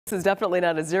This is definitely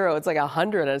not a 0. It's like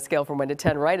 100 on a scale from 1 to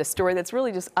 10, right? A story that's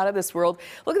really just out of this world.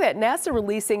 Look at that. NASA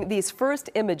releasing these first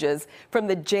images from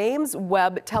the James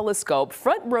Webb telescope.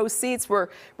 Front row seats were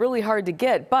really hard to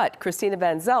get, but Christina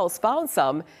Van Zels found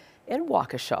some in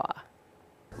Waukesha.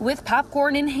 With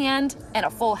popcorn in hand and a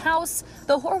full house,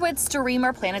 the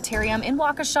Horwitz-Duremer Planetarium in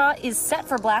Waukesha is set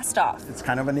for blastoff. It's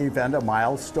kind of an event, a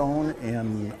milestone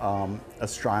in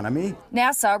astronomy.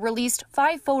 NASA released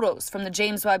 5 photos from the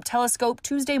James Webb telescope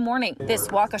Tuesday morning. This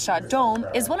Waukesha dome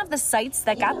is one of the sites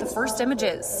that got the first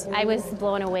images. I was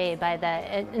blown away by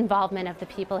the involvement of the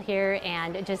people here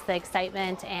and just the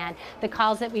excitement and the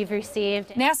calls that we've received.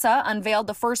 NASA unveiled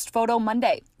the first photo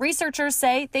Monday. Researchers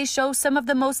say they show some of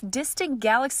the most distant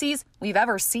galaxies we've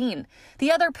ever seen.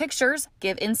 The other pictures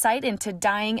give insight into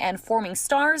dying and forming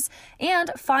stars and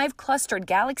 5 clustered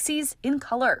galaxies in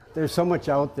color. There's so much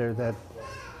out there that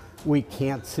we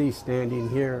can't see standing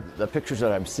here. The pictures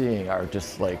that I'm seeing are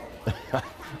just like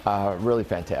really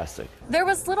fantastic. There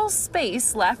was little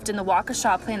space left in the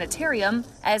Waukesha Planetarium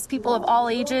as people of all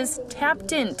ages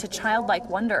tapped into childlike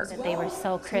wonder. They were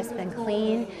so crisp and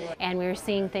clean, and we were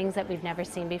seeing things that we've never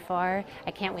seen before.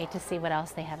 I can't wait to see what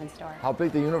else they have in store. How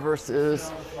big the universe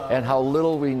is and how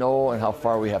little we know and how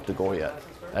far we have to go yet.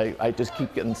 I just keep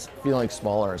feeling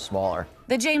smaller and smaller.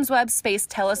 The James Webb Space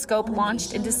Telescope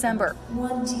launched in December.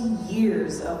 20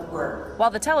 years of work.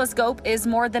 While the telescope is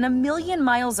more than 1 million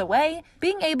miles away,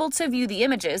 being able to view the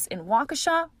images in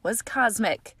Waukesha was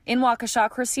cosmic. In Waukesha,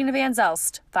 Christina Van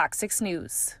Zelst, FOX 6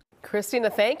 News. Christina,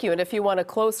 thank you. And if you want a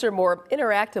closer, more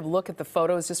interactive look at the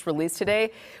photos just released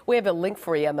today, we have a link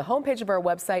for you on the homepage of our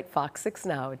website,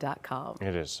 fox6now.com.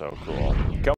 It is so cool.